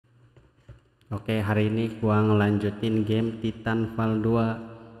Oke, hari ini gua ngelanjutin game Titanfall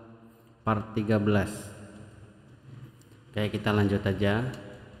 2 part 13. Oke, kita lanjut aja.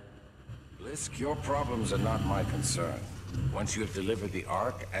 Lisk, your problems are not my concern. Once you have delivered the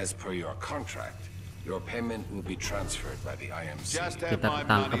Ark as per your contract, your payment will be transferred by the IMC. Kita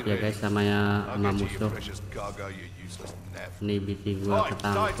ketangkep ya guys sama musuh. Ini BT gua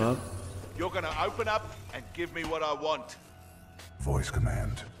ketangkep. You're gonna open up and give me what I want. Voice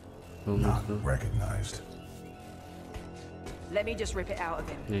command. Not recognized. Let me just rip it out of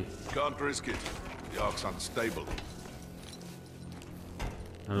him. Nih. Can't risk it. The Ark's unstable.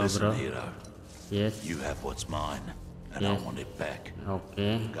 Halo bro. Hero. Yes. You have what's mine, and Yes. I want it back.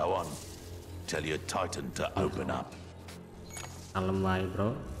 Oke. Go on. Tell your Titan to open up. Kalem wae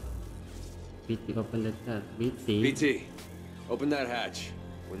bro. BT open the door. BT, open that hatch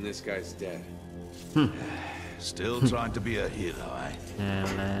when this guy's dead. Still trying to be a hero, eh?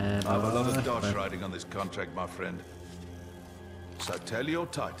 I have a lot of dosh riding on this contract, my friend. So tell your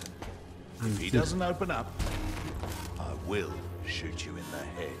Titan, if he doesn't open up, I will shoot you in the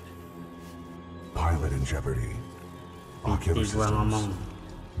head. Pilot in jeopardy. Ocular BT gua ngomong.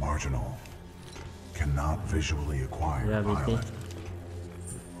 systems. Marginal. Cannot visually acquire Ya BT. pilot.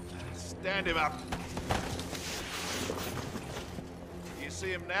 Stand him up. You see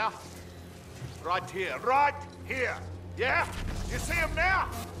him now? Right here, right here. Yeah? You see him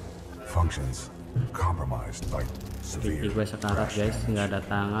now? Functions compromised by BT severe gua sekarat guys, nggak ada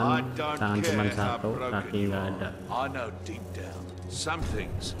tangan, tangan cuma satu, kaki nggak ada. I know deep down, some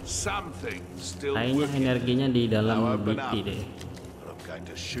things still Kayaknya working. energinya di Now dalam open BT up. deh. I'm going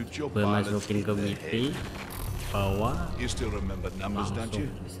to shoot your Gue pilot masukin in ke the BT, head. bawah, You still remember numbers, don't langsung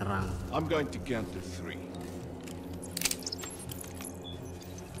you? diserang. I'm going to count to 3.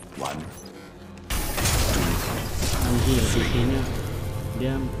 1. Anjir, BT-nya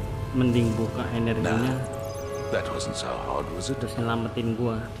dia mending buka energinya That wasn't so hard, was it? terus nyelamatin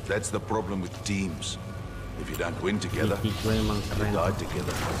gua. That's the problem with teams. If you don't win together, BT gue emang you keren, die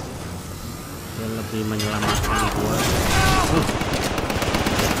together. dia lebih menyelamatkan gua.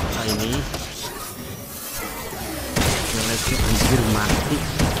 Nah ini jeleknya anjir mati.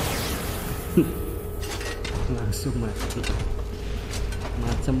 Langsung mati.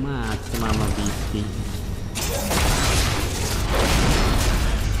 Macem-macem sama BT.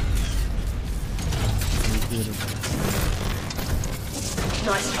 Anjir.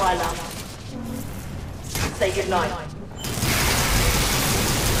 Nice try, love. Say goodnight.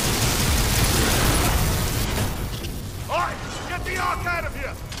 Alright, get the Ark out of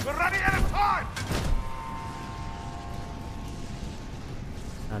here! We're running out of time!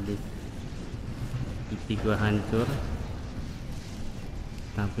 Tadi BT gua hancur,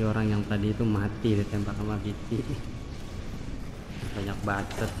 tapi orang yang tadi itu mati ditembak sama BT. Banyak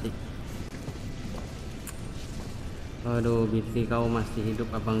bacot sih. Aduh BT, kau masih hidup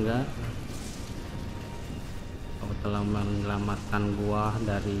apa enggak? Kau telah menyelamatkan gua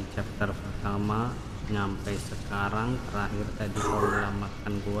dari chapter pertama nyampe sekarang, terakhir tadi kau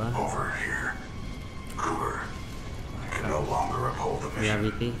menyelamatkan gua. Over here. Cooper. I can no longer uphold the Ya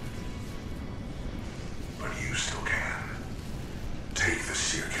mission, BT. but you still can. Take the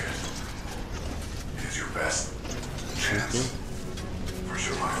seer kit. It is your best chance for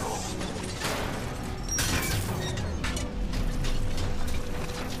survival.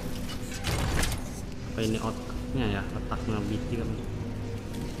 Apa ini otaknya ya? Otaknya BT kan?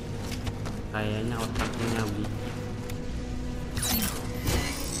 Kayaknya otaknya BT.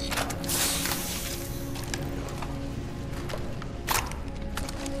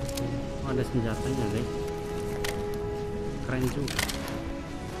 Oh, ada senjatanya guys, keren juga.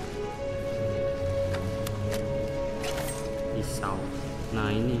 Pisau. Nah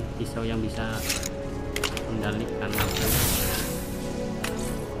ini pisau yang bisa mengendalikan apa.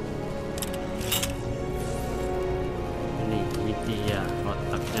 Ini BT ya,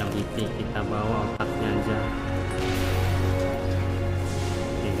 otaknya BT, kita bawa otaknya aja.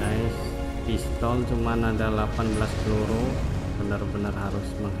 Oke guys, pistol cuman ada 18 peluru, benar-benar harus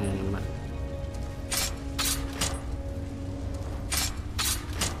menghemat.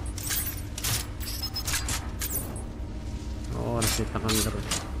 Oh, harus ditekan terus.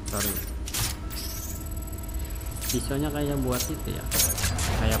 Sorry. Pisaunya kayak buat itu ya,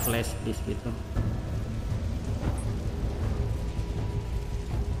 kayak flash disk gitu.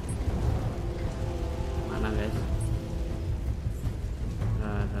 Mana guys?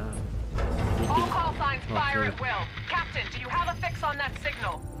 Ada. All call signs fire at will. Captain, do you have a fix on that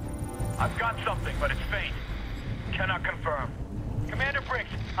signal? I've got something, but it's faint. Cannot confirm. Commander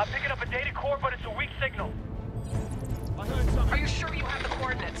Briggs, I'm picking up a data core, but it's a weak signal. Are you sure you have the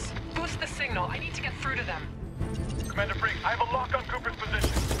coordinates? Boost the signal. signal. I need to get through to them. Commander Briggs, I have a lock on Cooper's position.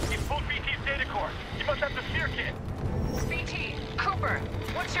 He's pulled BT's data core. He must have the sphere kit. BT, Cooper,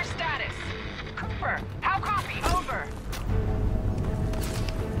 what's your status? Cooper, how copy? Over.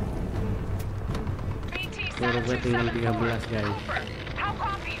 BT Peluru gue tinggal 13 guys. Cooper, how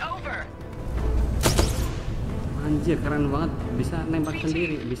copy? Over. Anjir keren banget, bisa nembak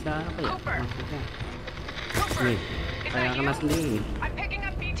sendiri, bisa apa ya maksudnya? Cooper, Nih, is kayak that kena you? sendiri nih. I'm picking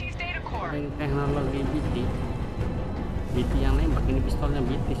up BT's data core. Teknologi BT yang nembak, ini pistolnya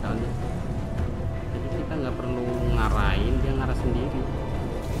BT soalnya. Jadi kita nggak perlu ngarahin, dia ngarah sendiri.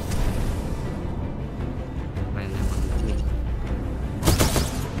 Keren emang nih.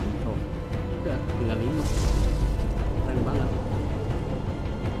 Oh, udah tinggal 5. Keren banget.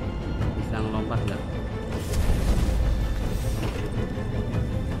 Bisa ngelompat nggak?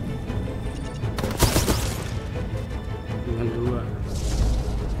 Tinggal 2.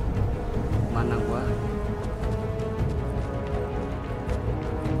 Mana gua?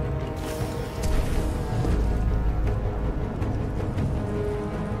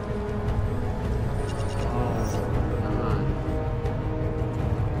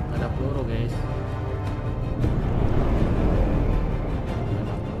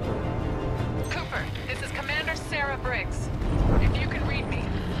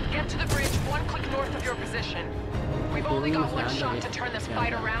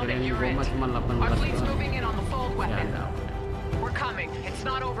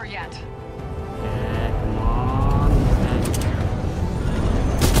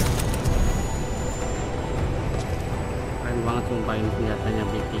 Banget sumpah ini senjatanya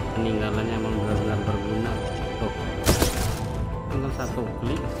BT, peninggalannya emang benar-benar berguna. Tuh, tinggal 1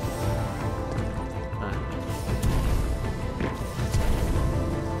 klik. Nah,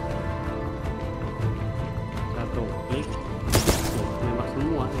 1 klik, tuh, nembak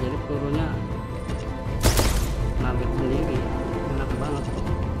semua. Jadi pelurunya nabit sendiri, enak banget.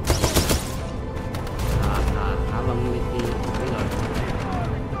 Nah, kalem BT,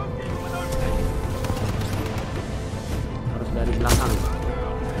 dari belakang.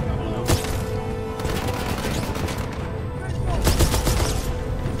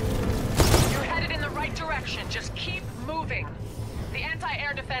 You're headed in the right direction. Just keep moving. The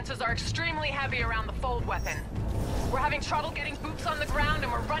anti-air defenses are extremely heavy around the fold weapon. We're having trouble getting boots on the ground and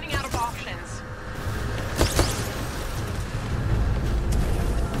we're running out of options.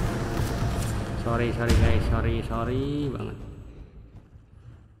 Sorry guys, sorry banget.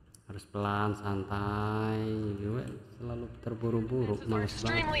 Harus pelan, santai. Gue selalu terburu-buru, males banget.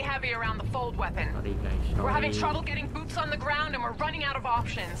 Extremely heavy around the fold weapon. Sorry guys, sorry. We're having trouble getting boots on the ground and we're running out of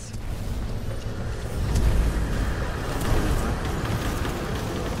options.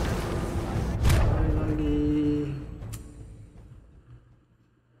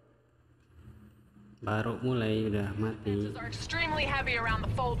 Baru mulai udah mati. Are extremely heavy around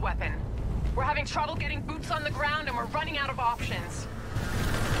the fold weapon. We're having trouble getting boots on the ground and we're running out of options.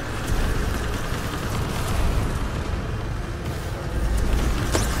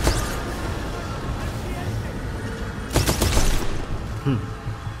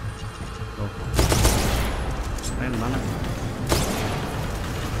 Keren banget.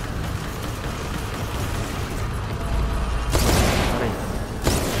 Sorry.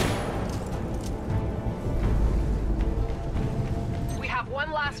 We have one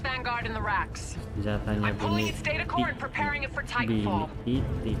last vanguard in the racks. Senjatanya I'm pulling its data core and preparing it for Titanfall.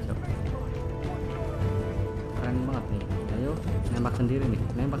 Keren banget nih. Ayo nembak sendiri nih,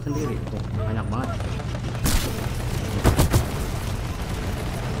 nembak sendiri. Oh, banyak banget.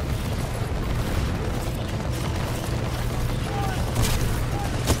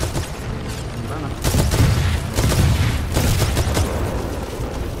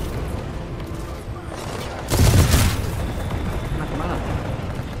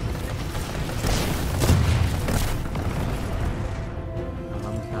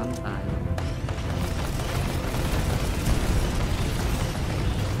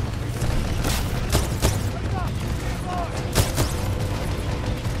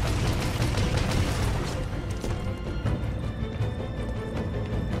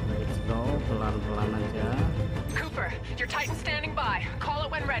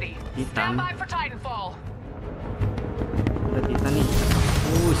 Stand by for Titanfall. Ada Titan nih.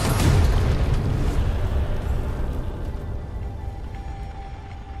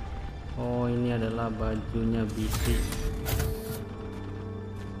 Oh, ini adalah bajunya BT.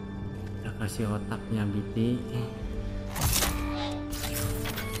 Kita kasih otaknya BT.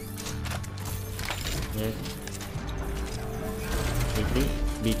 Yes.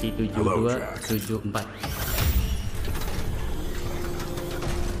 BT 7274.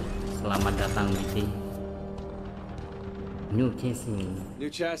 selamat datang BT. New casing.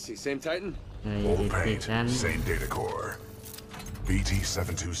 New chassis, same Titan? Old paint, same data core.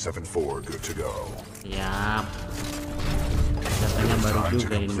 BT-7274 good to go. Siap. Senjatanya baru Time to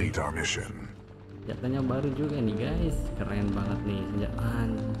juga ini. complete our mission. Senjatanya baru juga nih guys, keren banget nih senjata.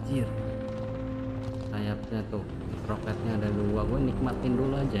 Anjir, sayapnya tuh, roketnya ada 2. Gue nikmatin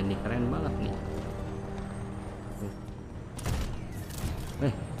dulu aja nih, keren banget nih.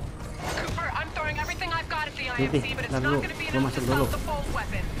 Cooper, I'm throwing everything I've got at the IMC, but it's ntar not dulu, going to be gue enough masuk to dulu. stop the fold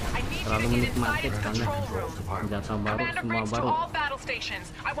weapon. I need you Terlalu to get inside menikmati its karena control room. senjata baru, Commander semua Briggs to baru. all battle stations.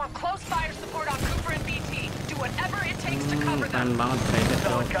 I want close fire support on Cooper and BT. Do whatever it takes to cover Keren them. banget, kredit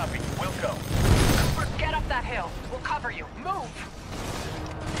coy. Solid copy. We'll go. Cooper, get up that hill. We'll cover you. Move.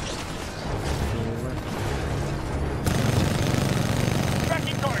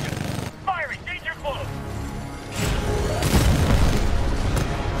 Tracking target. Firing. Danger close.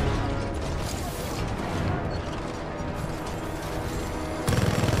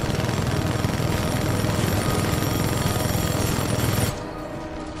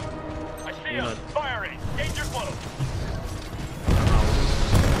 I see him. Firing. Danger close.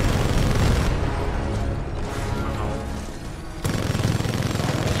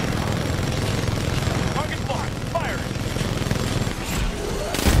 Target blocked. Firing.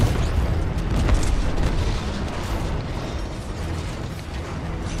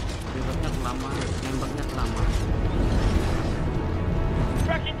 Nembaknya kelamaan, nembaknya kelamaan.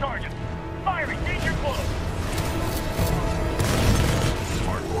 Tracking target. Firing. Danger close.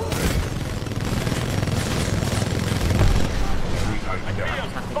 Hardcore ready. Enemy Titan down.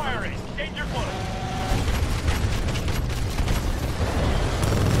 Firing. Danger close.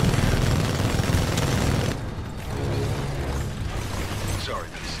 Sorry,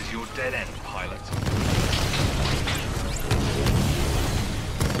 this is your dead end, pilot.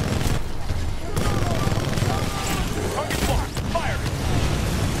 Target blocked. Firing.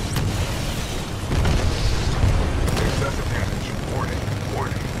 Excessive damage. Warning.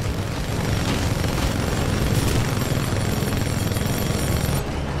 Warning.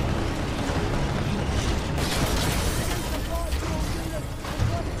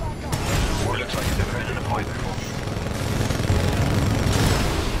 Looks like you've defended a pilot.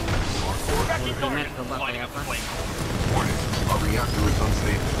 Tracking Ultimate target. coba kayak apa? Warning. Our reactor is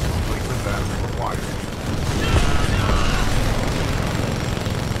unstable. Replacement battery required.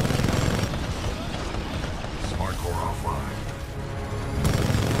 Smart core offline.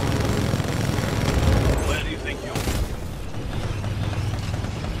 Where do you think you're...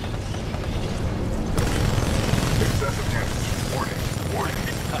 Excessive damage. Warning. Warning.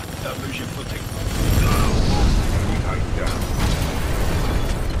 Don't lose your footing. Enemy Titan down.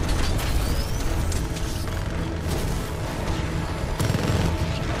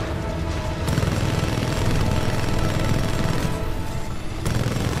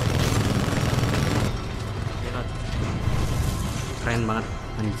 Gila. Keren banget,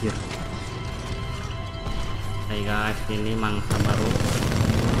 anjir. Hey guys, ini mangsa baru.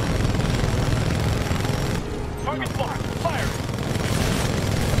 Target blocked. Firing.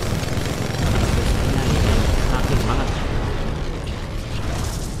 Sakit banget.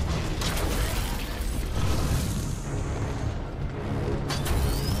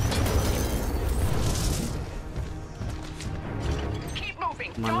 Keep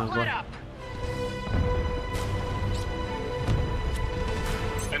moving. Mana Don't gua? let up.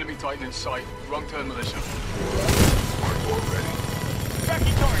 Enemy Titan in sight. Wrong turn, militia. Smart core ready.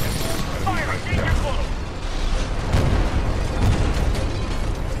 Tracking target. Firing. Danger close.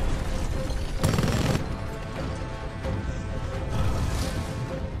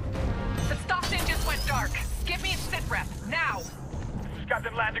 The Stockton just went dark. Give me a sit rep now. This is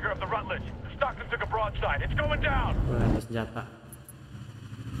Captain Landiger of the Rutledge. The Stockton took a broadside. It's going down. Ada senjata.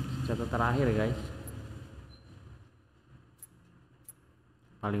 Senjata terakhir guys.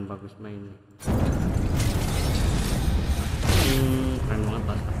 Paling bagus main. Keren banget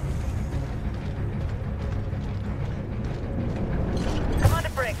pas.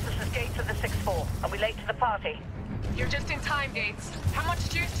 Commander Briggs, this is Gates of the 6-4. Are we late to the party? You're just in time, Gates. How much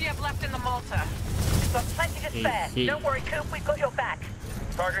juice do you have left in the Malta? We've got plenty to spare. Easy. Don't worry, Coop, we've got your back.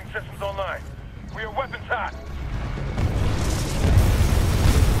 Targeting systems online. We are weapons hot.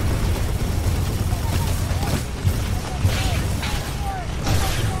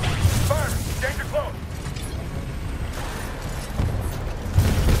 Fire! Danger close.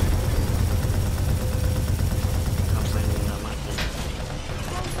 Apa ini nggak mati?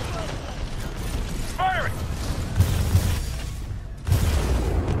 Firing!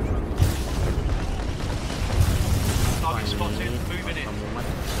 Target spotted. Moving in.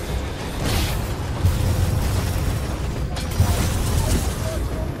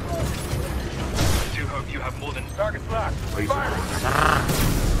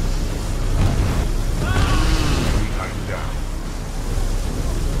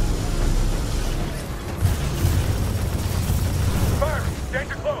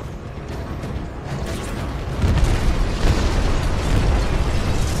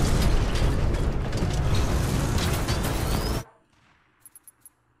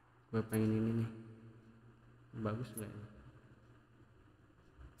 Gue pengen ini nih, bagus nggak ini?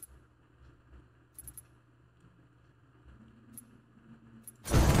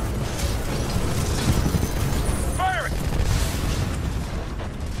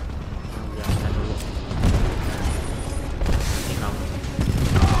 Biasa dulu. Ini kamu.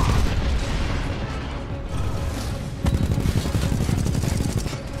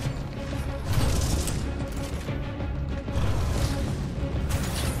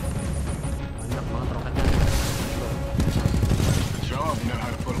 Banyak banget roketnya. Job, you know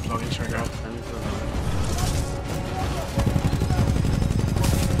how to put a floating trigger.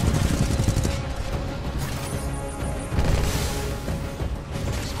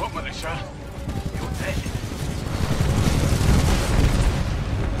 What, Militia? You're dead.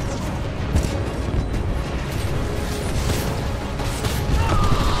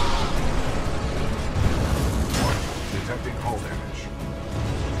 Detecting hull damage.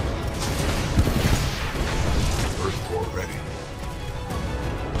 First floor ready.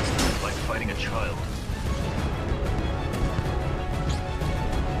 Like fighting a child.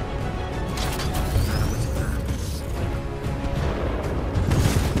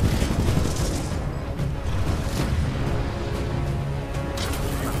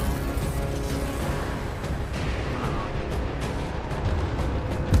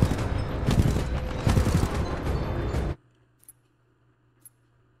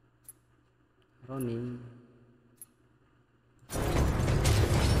 Running.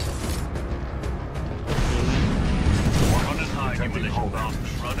 Run and hide, you militia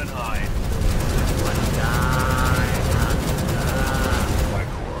bastards. Run and hide. Flight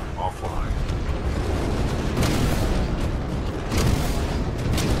core offline.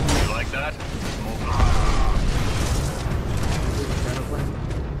 You like that? Move on.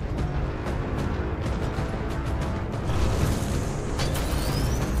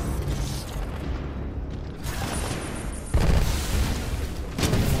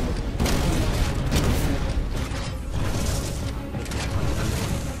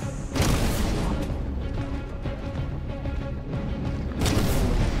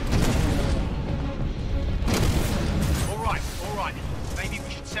 All right. Maybe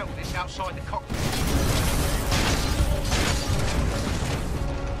we should settle this outside the cockpit.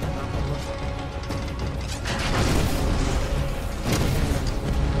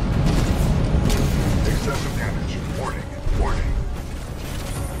 Excessive damage. Warning. Warning.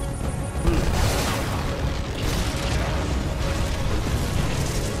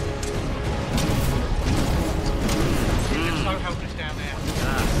 It's so helpless down there.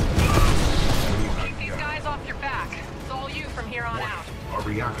 Keep these guys off your back. It's all you from here on out. Our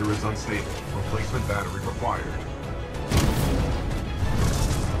reactor is unstable. Replacement battery required.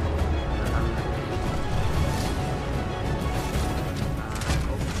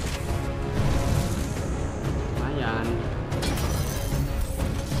 Lumayan.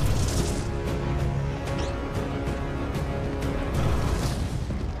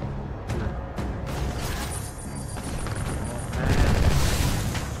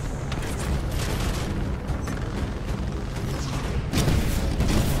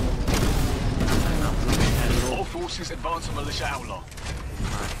 All forces advance on militia outlaw.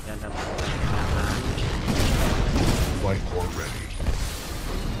 Masih ada pertahanan. Flight core ready.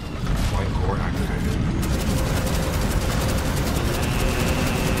 Flight core activated.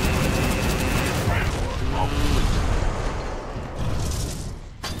 Flight core off.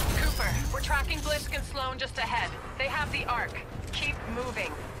 Cooper, we're tracking Blisk and Sloan just ahead. They have the Ark. Keep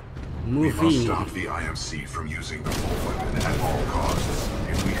moving. We must Moving. stop the IMC from using the full weapon at all costs.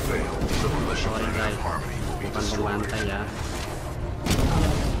 If we fail, the militia Sorry planet guys, of harmony will be bukan destroyed. pembantai ya.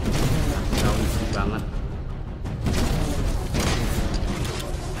 Jauh isi banget.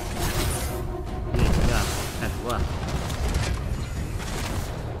 Nih, udah, set gua.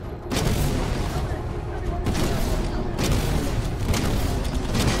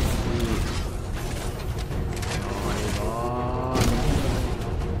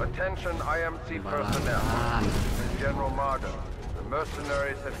 Attention IMC personnel. This is General Marder. The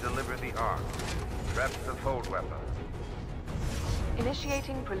mercenaries have delivered the Ark. Grab the fold weapons.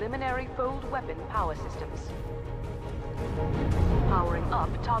 Initiating preliminary fold weapon power systems. Powering up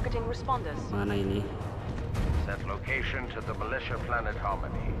targeting responders. Mana ini? Set location to the militia planet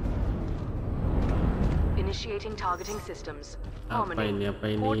Harmony. Initiating targeting systems. Apa ini? Apa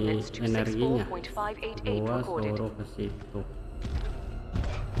ini Coordinates energinya? 264.588 Gua recorded. suruh ke situ.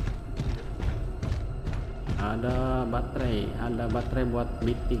 Ada baterai buat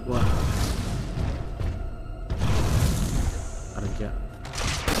BT gua. Kerja.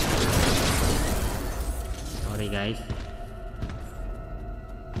 Sorry guys.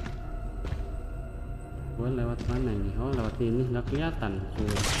 Gue lewat mana ini? Oh, lewat ini nggak kelihatan.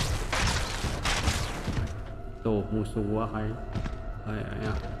 Tuh musuh gua kayak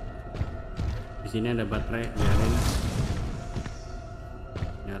di sini ada baterai, biarin.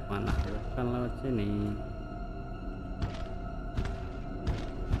 Lewat mana? Kan lewat sini.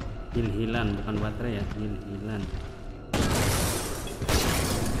 Hil-hilan, bukan baterai ya, hil-hilan.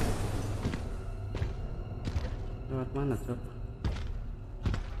 Lewat mana, Cok?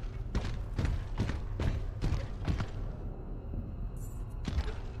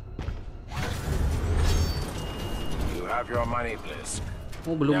 Your money, please.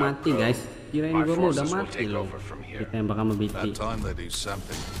 Oh, belum mati, guys. Kirain gua mau udah mati loh. Ditembak sama BT. That time they do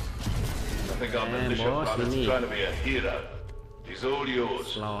something. I think our militia Bos, pilot's ini. trying to be a hero. He's all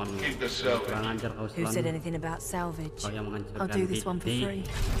yours. Lawan Keep the kurang salvage. ajar kau Who said selan. anything about salvage? Kau yang menghancurkan I'll do this one for BT. free.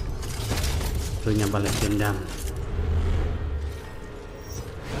 Punya balas dendam.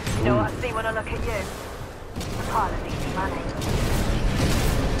 You know what I see when I look at you? The pilot needs money.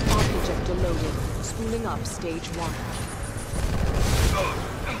 Arc injector loaded. Spooling up stage 1.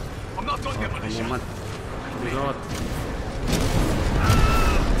 I'm not done yet, Militia. Muhammad, reload.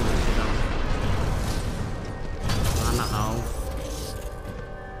 Mana kau?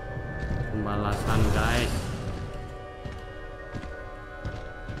 Pembalasan, guys.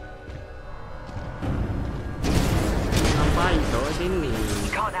 Ngapain kau sini?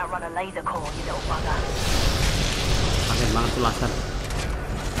 You can't outrun a laser core, you little bugger. Sakit banget tuh laser.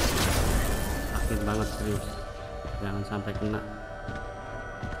 Sakit banget, serius. Jangan sampai kena.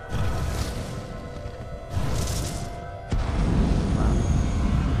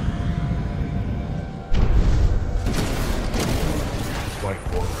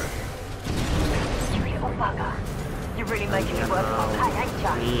 You little bugger. You're really making it worth my pay, ain't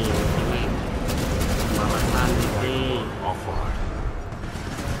you? Nih, ini pembalasan ini. Offline.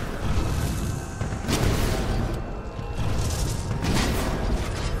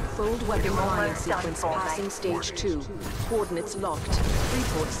 Fold weapon You're mining almost done sequence for, passing mate. stage 2. Coordinates locked.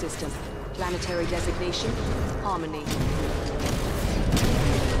 Report system. Planetary designation. Harmony.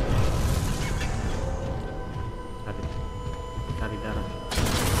 Cari darah.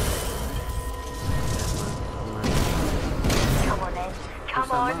 Come on then. Come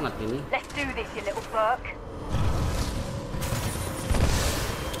Susah on. banget ini. Let's do this, you little fuck.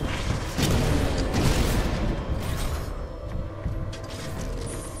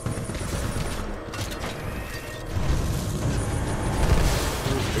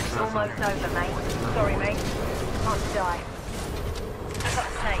 It's almost over, mate. Sorry, mate. Time to die. I've got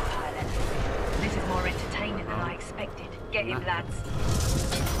to say, pilot, this is more entertaining than I expected. Get him, lads.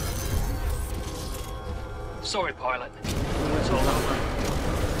 Sorry, pilot. It's all over.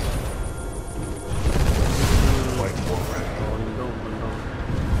 Flight core ready. Bondong.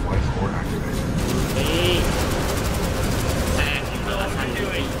 Flight core activated. Pembalasan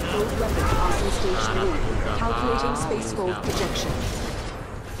ini. Fold weapon passing stage 3. Calculating space fold projection.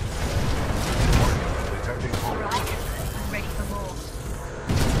 Detecting hull. Right. I'm ready for more.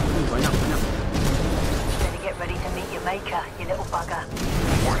 Banyak. Better get ready to meet your maker, you little bugger.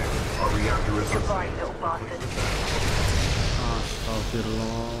 Warning. Our reactor is Goodbye, unsafe. you little bastard.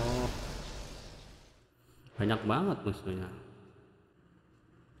 Astagfirullah. Banyak banget musuhnya.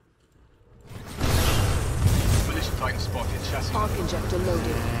 Militia Titan spotted. Chassis. Arc injector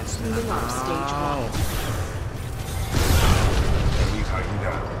loaded. Spooling up stage 1. Enemy Titan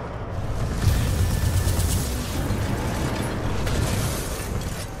down.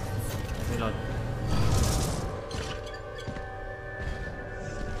 Reload.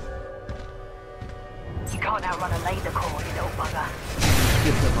 You can't outrun a laser core, you little bugger.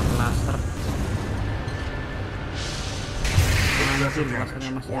 Kita pakai laser. Anjir,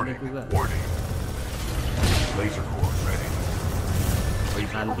 lasernya masih ada Warning. juga. Warning. Laser core ready.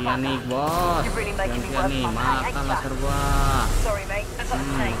 Gantian nih, bos. You're really making me Gantian work nih, my pay, makan ain't laser ya? gua. Sorry, mate. I've got to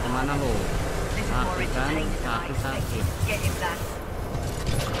say, Kemana lo? this is more Sakit kan? entertaining than I Sakit. expected. Get him, lads.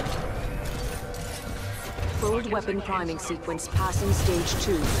 Fold weapon priming sequence passing stage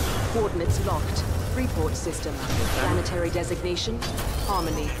 2. Coordinates locked. Report system. Planetary designation.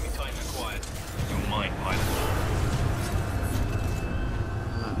 Harmony. Enemy Titan acquired. You're mine, pilot.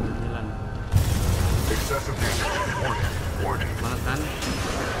 Nah, jalan. Excessive damage. Warning. Warning. Makan.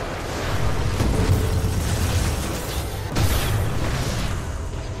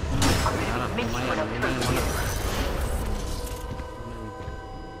 Darah, lumayan banget.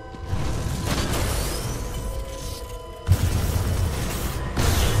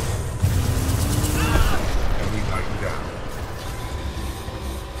 Enemy Titan down.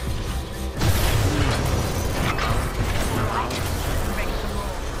 I'm ready for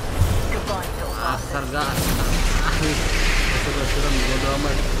more. Goodbye, little bastard. Asar laser gas. Laser bodo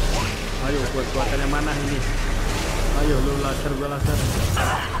amat. Ayo buat kuatannya mana ini? Ayo lu laser, gua laser.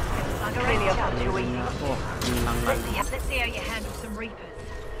 Oh, hilang lagi. Let's see how you handle some reapers.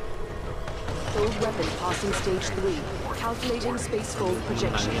 Fold weapon passing stage 3. Calculating space fold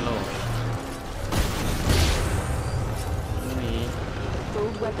projection.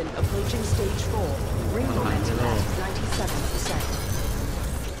 Fold weapon approaching stage 4. Ring momentum at 97%.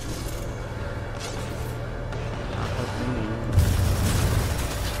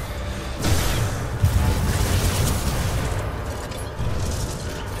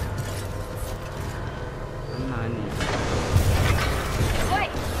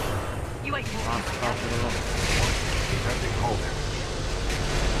 Wait! You ain't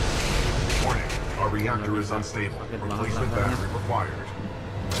Warning, our reactor is unstable. Replacement battery required.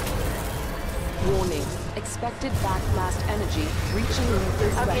 Warning. Expected backblast energy reaching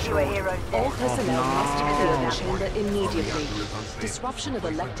nuclear threshold. All personnel must clear the chamber immediately. Disruption of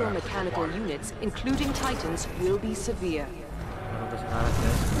electromechanical units, including Titans, will be severe.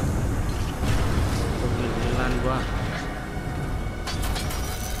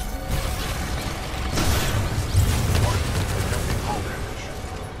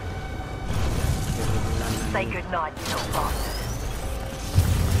 Say goodnight, little bastard.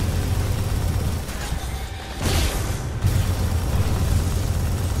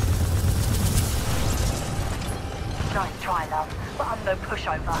 Nice try, love, but I'm no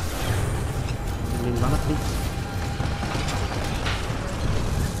pushover. Nyebelin banget nih.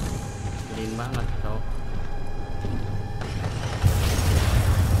 Nyebelin banget kau.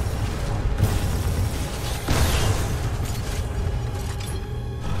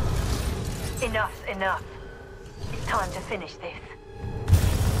 Enough's enough. It's time to finish this.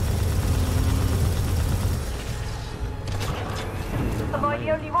 Am I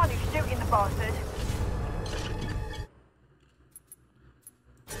the only one who's shooting the bastard?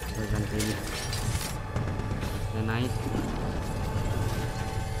 Ganti ini. Ya naik.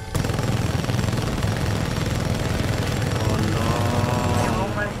 Oh no. You're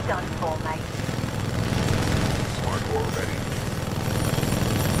almost done for, mate. Smart already.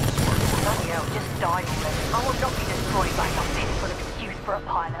 Bloody hell, just die already. I will not be destroyed by some pit full of excuse for a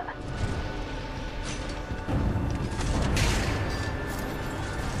pilot.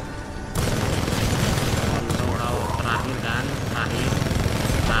 Terakhir kan, terakhir.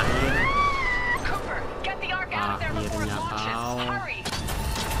 Cooper, get the arc out of there before it launches. Hurry!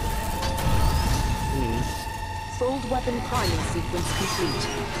 Fold weapon priming sequence complete.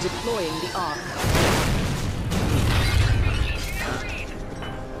 Deploying the arc.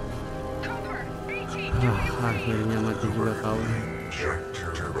 Akhirnya mati juga kau.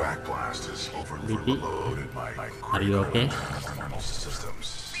 Injector backblast is overloaded my Are you okay?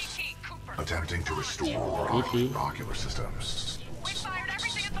 systems. Attempting to restore ocular systems. We fired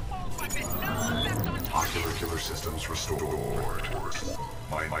everything at the fold weapon. No effect on target. Ocular systems restored.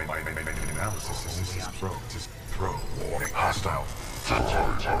 My analysis is pro. Warning hostile.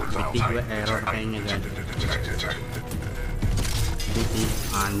 Gue error kayaknya guys.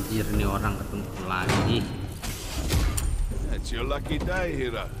 Anjir nih orang ketemu lagi. It's your lucky day,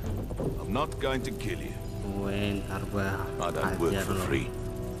 hero. I'm not going to kill you. Ntar gue ajar lo.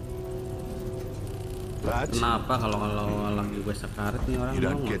 Kenapa kalau lagi gue sekarat nih orang you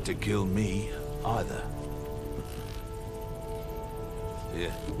don't get to kill me either.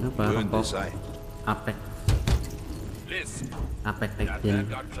 Yeah. Burn this eye. Apek. Liz, Apek that Titan.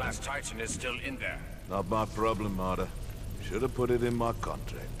 Vanguard class Titan is still in there. Not my problem, Marta. Should have put it in my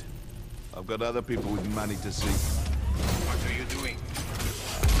contract. I've got other people with money to see. What are you doing?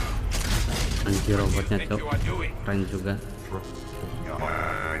 Anjir robotnya cok. Keren juga.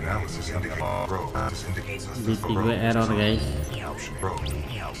 BT gue error guys.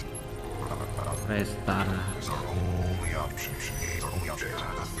 Restart.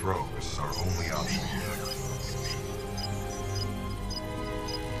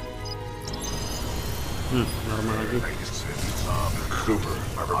 Normal lagi. Cooper,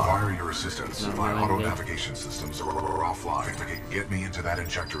 I require your assistance. My auto navigation systems are offline. Get me into that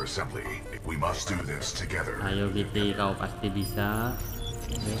injector assembly. We must do this together. Ayo BT, kau pasti bisa.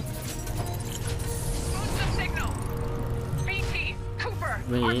 Signal. BT, Cooper,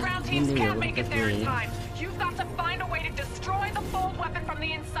 our Wait, ground teams ini can't make it there in wait. time. You've got to find a way to destroy the fold weapon from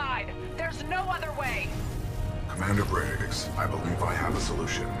the inside. There's no other way. Commander Briggs, I believe I have a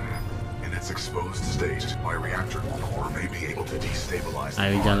solution. In its exposed state, my reactor core may be able to destabilize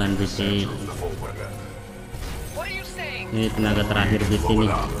the jalan BT. fold weapon. What are you saying? Ini tenaga terakhir BT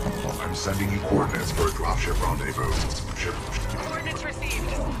nih. I'm sending you coordinates for a dropship rendezvous. Coordinates received.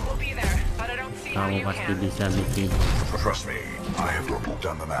 We'll be there, but I don't see know you pasti can. bisa bikin. Trust me, I have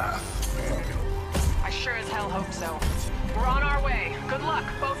done the math. I sure as hell hope so. We're on our way. Good luck,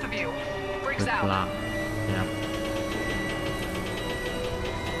 both of you. Briggs out. Setelah ya.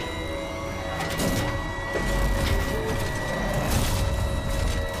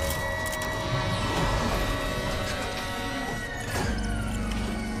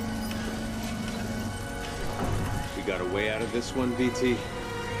 We got a way out of this one, BT?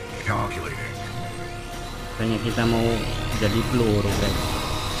 Calculating. Kayaknya kita mau jadi peluru, guys.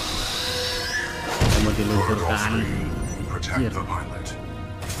 Kita mau diluncurkan. Protect the pilot.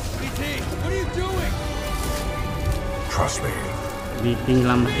 BT, what are you doing? Trust me. BT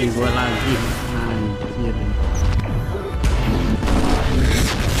nyelamatin gua lagi. Anjir.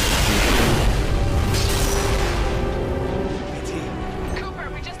 Cooper,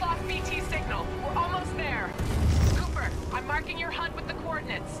 we just lost BT signal. We're almost there. Cooper, I'm marking your HUD with the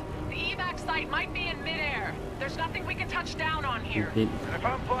coordinates. The evac site might be in midair. There's nothing we can touch down on here. BT If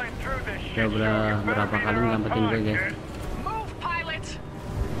I'm flying through this udah shit, you better berapa be kali there on nyelamatin gue, time, guys. kid. Move, pilot.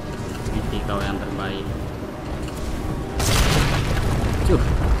 BT kau yang terbaik. Cuh.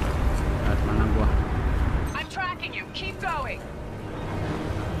 Lihat mana gua. I'm tracking you. Keep going.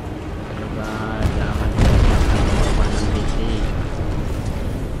 Coba jangan korbanan BT.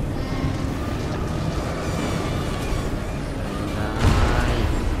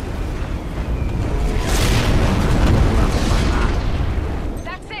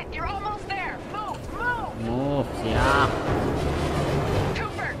 That's it. You're almost there. Move, move. Move, siap.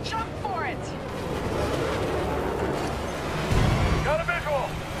 Cooper, jump for it. Got a visual.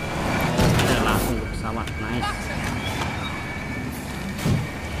 Oke, langsung ke pesawat. Nice.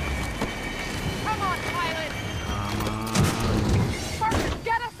 Come on, pilot. Aman. Parker,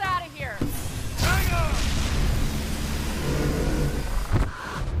 get us out of here. Hang on.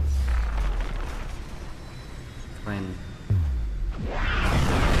 Keren.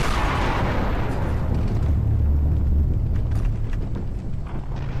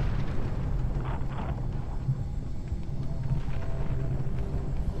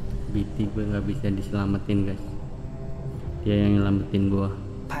 BT gue nggak bisa diselamatin, guys. Dia yang nyelamatin gua.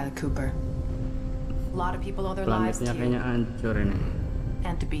 Pilot Cooper. A lot of people owe their lives Planetnya to kayaknya you hancur ini.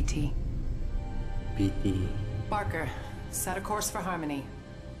 and to BT. BT. Barker, set a course for Harmony.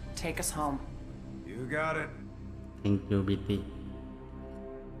 Take us home. You got it. Thank you, BT.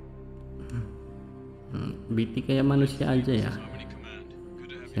 BT kayak manusia aja ya.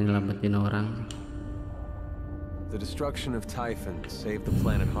 Saya nyelamatin orang. The destruction of Typhon saved the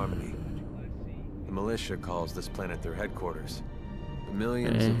planet Harmony. The militia calls this planet their headquarters.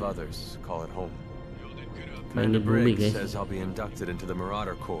 Millions of others call it home. Commander Briggs says I'll be inducted into the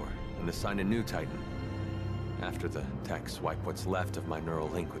Marauder Corps and assigned a new Titan. After the techs wipe what's left of my neural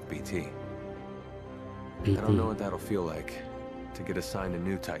link with BT. I don't know what that'll feel like, to get assigned a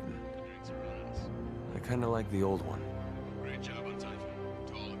new Titan. I kinda like the old one. Great job on Typhon,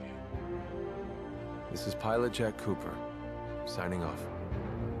 to all of you. This is Pilot Jack Cooper, signing off.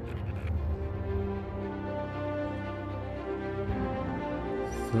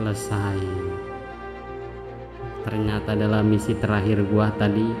 Selesai. Ternyata adalah misi terakhir gua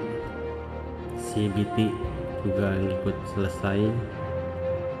tadi. Si BT juga ngikut selesai.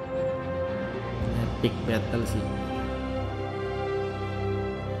 Epic battle sih.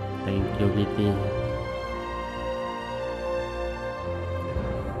 Thank you, BT.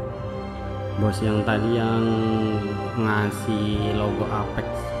 Bos yang tadi yang ngasih logo Apex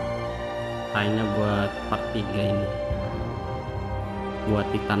kayaknya buat part 3 ini, buat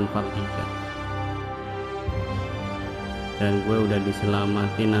Titanfall 3. Dan gue udah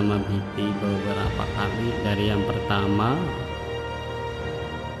diselamatin sama BT beberapa kali, dari yang pertama,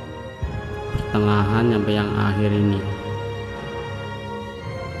 pertengahan, sampai yang akhir ini.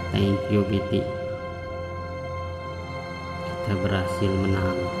 Thank you, BT. Kita berhasil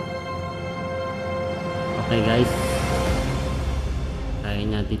menang. Oke, guys,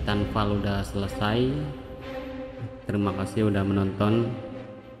 kayaknya Titanfall udah selesai. Terima kasih udah menonton.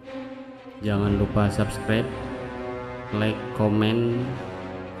 Jangan lupa subscribe, like, komen,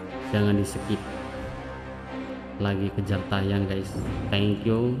 jangan di skip. Lagi kejar tayang, guys. Thank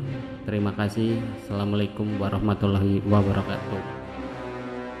you, terima kasih. Assalamualaikum warahmatullahi wabarakatuh.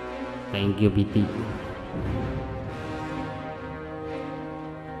 Thank you, BT.